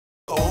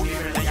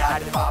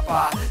விளையாடு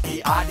பாப்பா நீ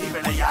ஆடி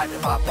விளையாடு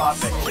பாப்பா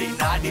வெற்றி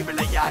நாடி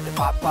விளையாடு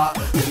பாப்பா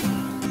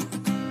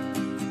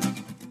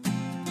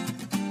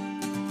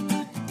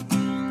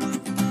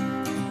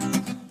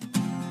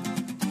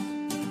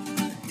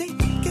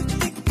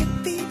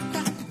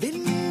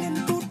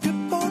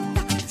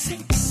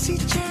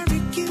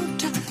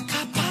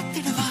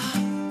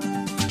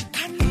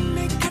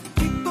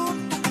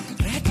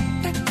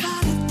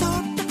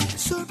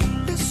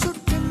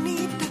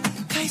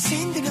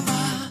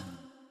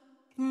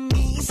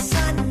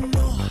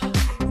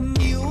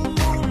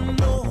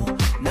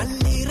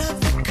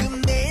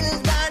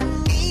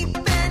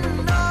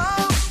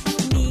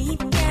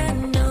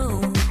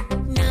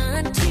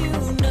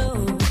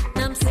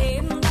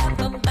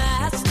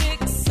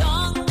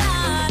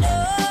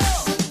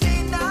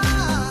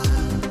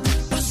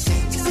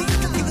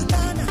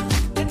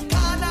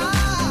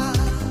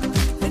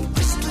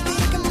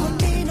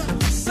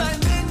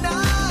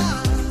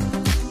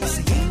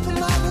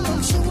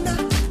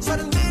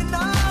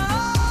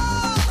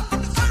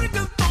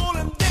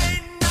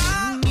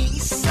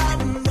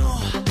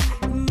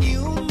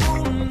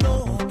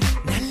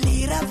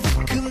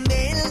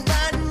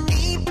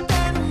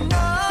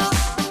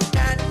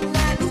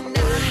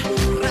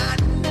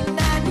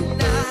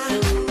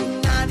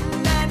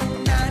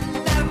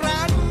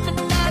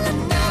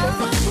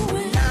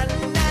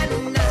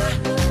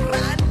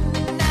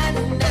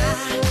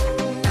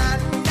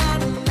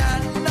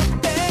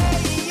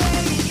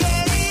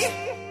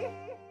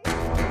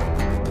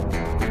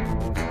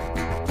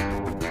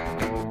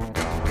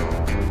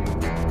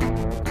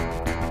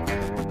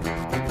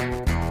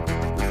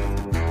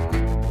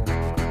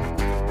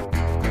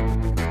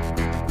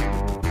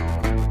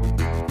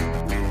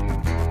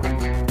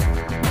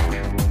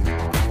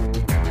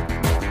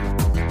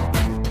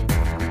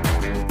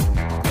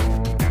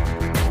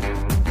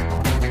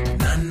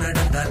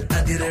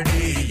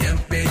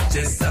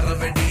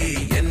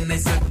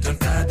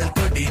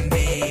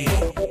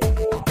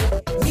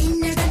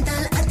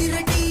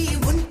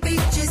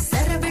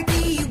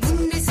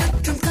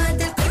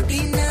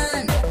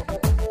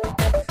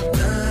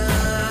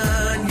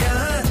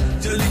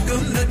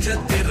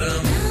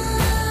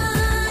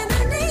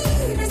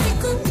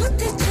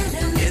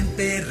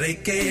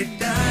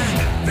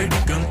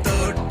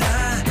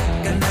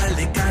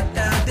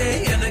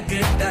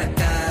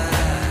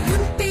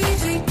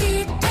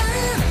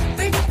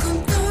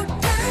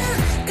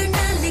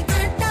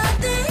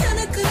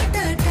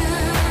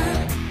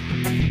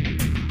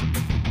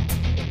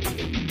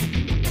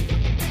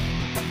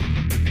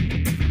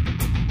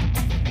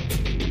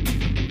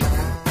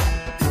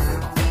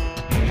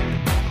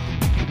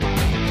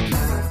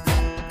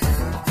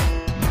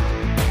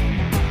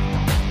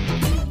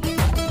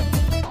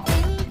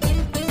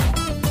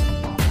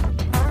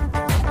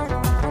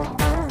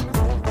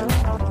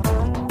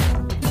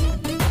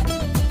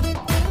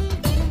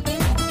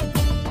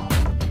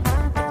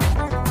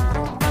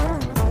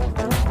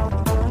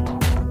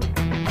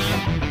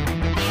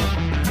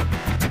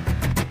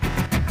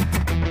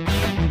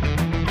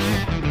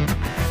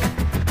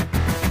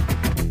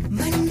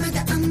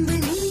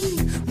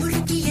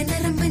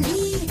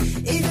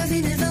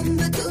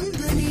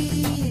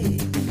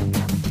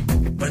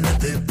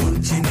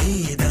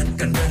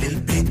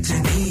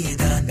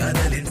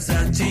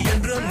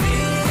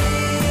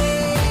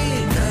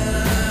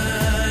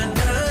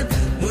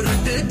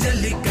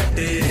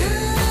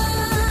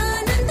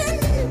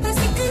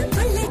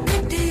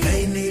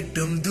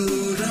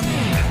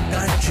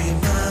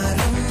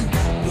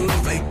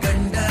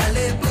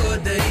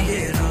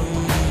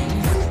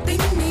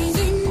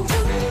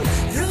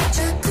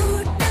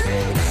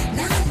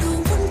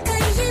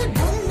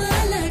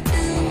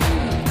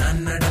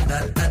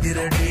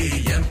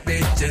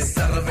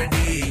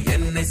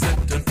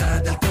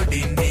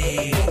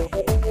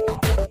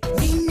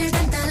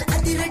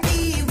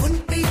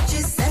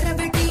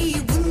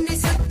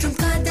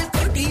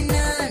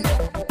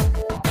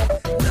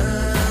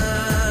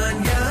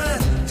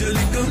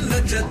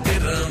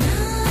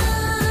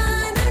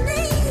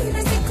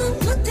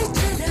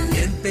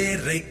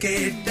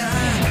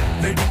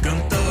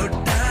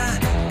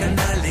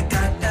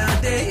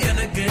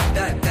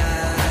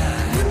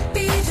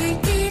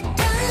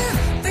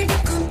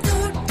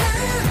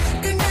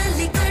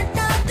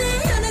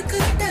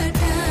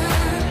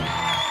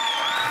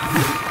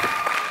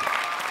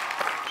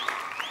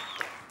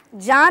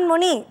John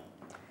Moni,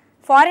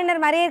 foreigner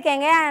மாதிரியே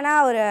இருக்கீங்க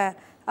ஆனால் ஒரு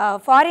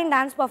ஃபாரின்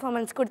டான்ஸ்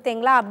பர்ஃபார்மன்ஸ்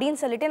கொடுத்தீங்களா அப்படின்னு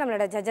சொல்லிட்டு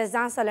நம்மளோட ஜட்ஜஸ்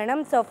தான்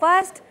சொல்லணும். So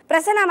first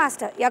Prasanna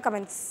master, your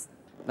comments.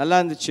 நல்லா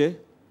இருந்துச்சு.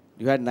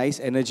 You had nice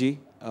energy,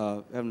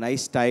 have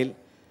nice style.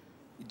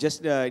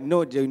 Just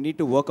இன்னும் you need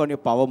to work on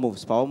your power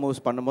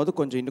moves பண்ணும்போது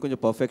இன்னும்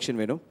கொஞ்சம் பர்ஃபெக்ஷன்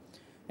வேணும்.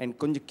 அண்ட்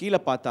கொஞ்சம் கீழே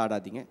பார்த்து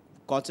ஆடாதீங்க.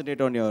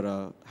 Concentrate on your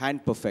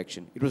hand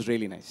perfection. It was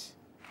really nice.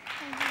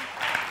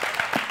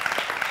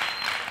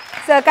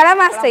 So Kala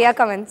master, your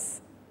comments.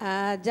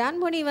 John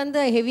Moni வந்து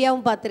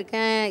ஹெவியாகவும்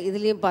பார்த்துருக்கேன்,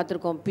 இதுலேயும்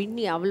பார்த்துருக்கோம்.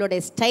 பின்னி அவளோட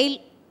ஸ்டைல்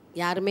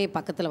யாருமே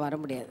பக்கத்தில் வர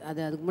முடியாது.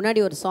 அதுக்கு முன்னாடி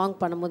ஒரு சாங்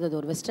பண்ணும்போது அது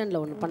ஒரு வெஸ்டர்னில்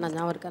ஒன்று பண்ண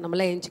ஞாபகம் இருக்கா?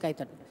 நம்மளாம் எழுந்து கை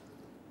தட்டணும்.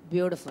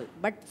 பியூட்டிஃபுல்.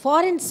 பட்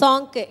ஃபாரின்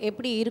சாங்க்கு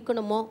எப்படி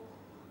இருக்கணுமோ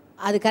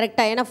அது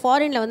கரெக்டாக. ஏன்னா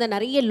ஃபாரினில் வந்து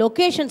நிறைய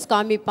லொக்கேஷன்ஸ்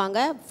காமிப்பாங்க,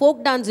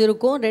 ஃபோக் டான்ஸ்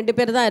இருக்கும், 2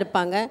 பேர் தான்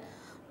இருப்பாங்க,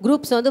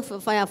 குரூப்ஸ் வந்து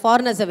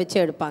ஃபாரினர்ஸை வச்சு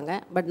எடுப்பாங்க.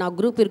 பட் நான்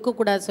குரூப்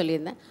இருக்கக்கூடாது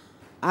சொல்லியிருந்தேன்.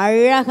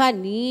 அழகாக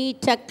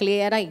நீட்டாக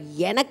கிளியராக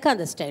எனக்கு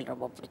அந்த ஸ்டைல்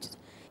ரொம்ப பிடிச்சது.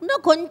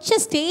 இன்னும்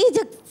கொஞ்சம்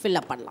ஸ்டேஜை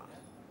ஃபில்லப் பண்ணலாம்.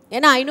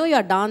 ஏன்னா I know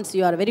you are dance,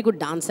 you are very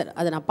good dancer,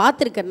 அதை நான்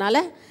பார்த்துருக்கறனால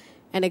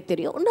எனக்கு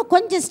தெரியும். இன்னும்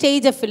கொஞ்சம்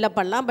ஸ்டேஜை ஃபில்லப்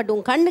பண்ணலாம். பட்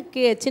உங்கள்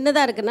கண்ணுக்கு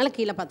சின்னதாக இருக்கிறனால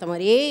கீழே பார்த்த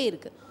மாதிரியே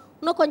இருக்குது.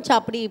 இன்னும் கொஞ்சம்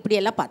அப்படி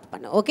இப்படியெல்லாம் பார்த்து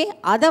பண்ணு. Okay,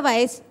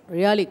 otherwise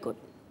really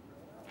good.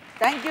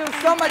 Thank you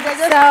so much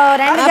judges. So,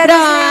 ரெண்டு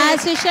judges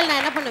as usual நான்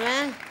என்ன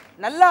பண்ணுவேன்,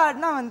 நல்லா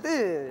ஆடினா வந்து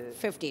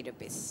 50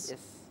 rupees.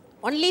 Yes.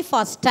 Only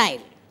for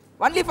style.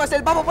 Only for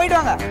style. பாப்பா போயிட்டு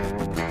வாங்க.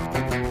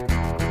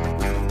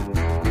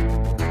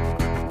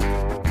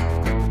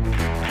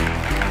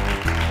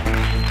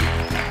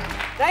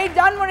 ரைட்,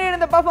 ஜான் மணி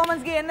இந்த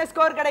பெர்ஃபார்மன்ஸ்க்கு என்ன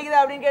ஸ்கோர் கிடைக்குது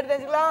அப்படின்னு கேட்டு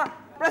தெரிஞ்சுக்கலாம்.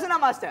 பிரசன்னா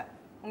மாஸ்டர்,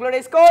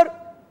 உங்களுடைய score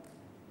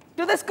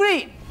to the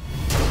screen.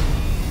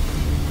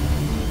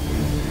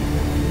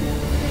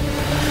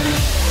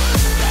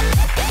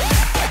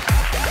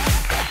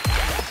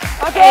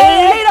 Okay,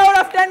 8 out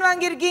of 10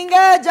 வாங்கியிருக்கீங்க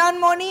John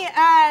Moni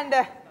and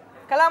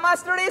Kala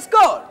மாஸ்டருடைய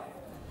score.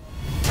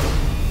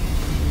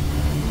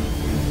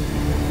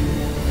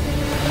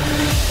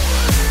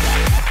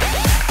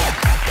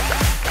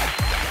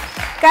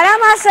 Kala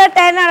master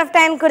 10 out of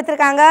 10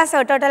 கொடுத்துருக்காங்க. ஸோ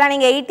டோட்டலாக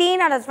நீங்கள்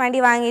 18 out of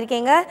 20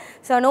 வாங்கியிருக்கீங்க.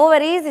 So no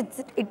worries,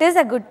 it is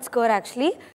a good score actually.